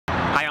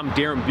I'm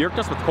Darren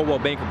Bjerknes with Coldwell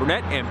Banker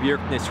Burnett and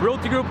Bjerknes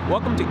Realty Group.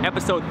 Welcome to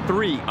episode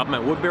 3 of my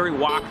Woodbury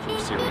walkthrough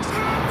series.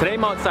 Today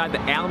I'm outside the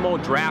Alamo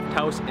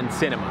Drafthouse and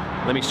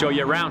Cinema. Let me show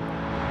you around.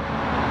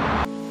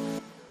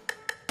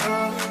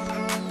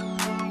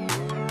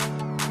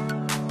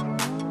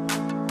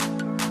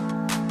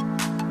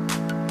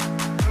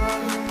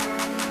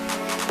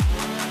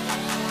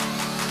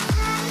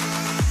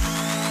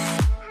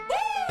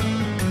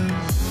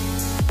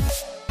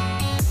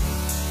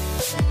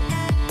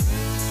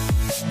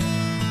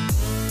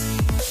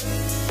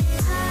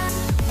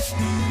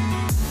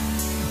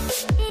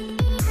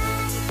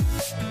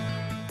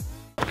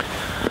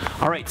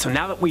 Alright, so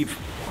now that we've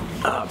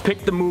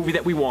picked the movie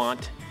that we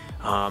want,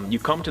 you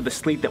come to the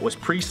seat that was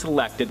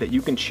pre-selected that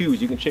you can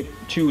choose. You can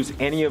choose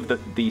any of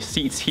the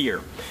seats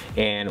here.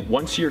 And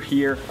once you're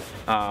here,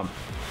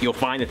 you'll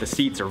find that the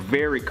seats are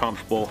very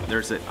comfortable.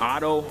 There's an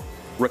auto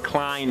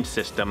recline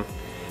system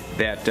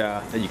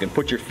that you can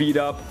put your feet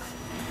up,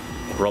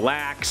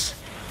 relax,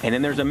 and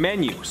then there's a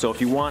menu. So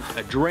if you want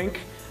a drink,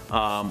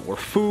 or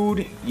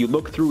food, you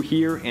look through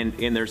here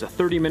and there's a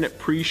 30-minute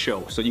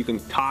pre-show, so you can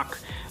talk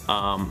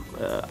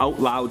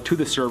out loud to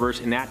the servers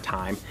in that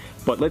time.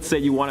 But let's say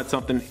you wanted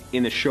something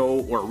in the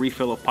show or a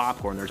refill of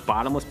popcorn. There's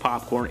bottomless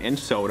popcorn and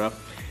soda.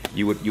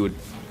 You would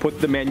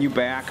put the menu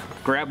back,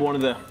 grab one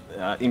of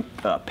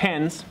the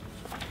pens,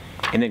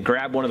 and then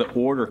grab one of the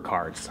order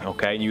cards,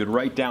 okay? And you would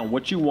write down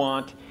what you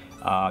want,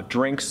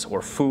 drinks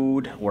or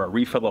food or a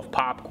refill of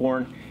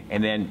popcorn,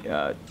 and then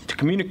to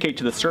communicate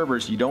to the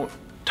servers, you don't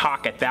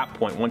talk at that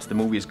point once the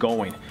movie is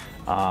going,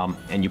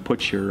 and you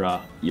put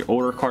your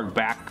order card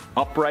back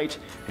upright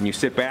and you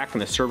sit back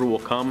and the server will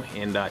come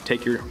and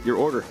take your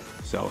order.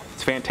 So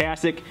it's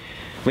fantastic.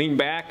 Lean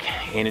back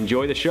and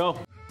enjoy the show.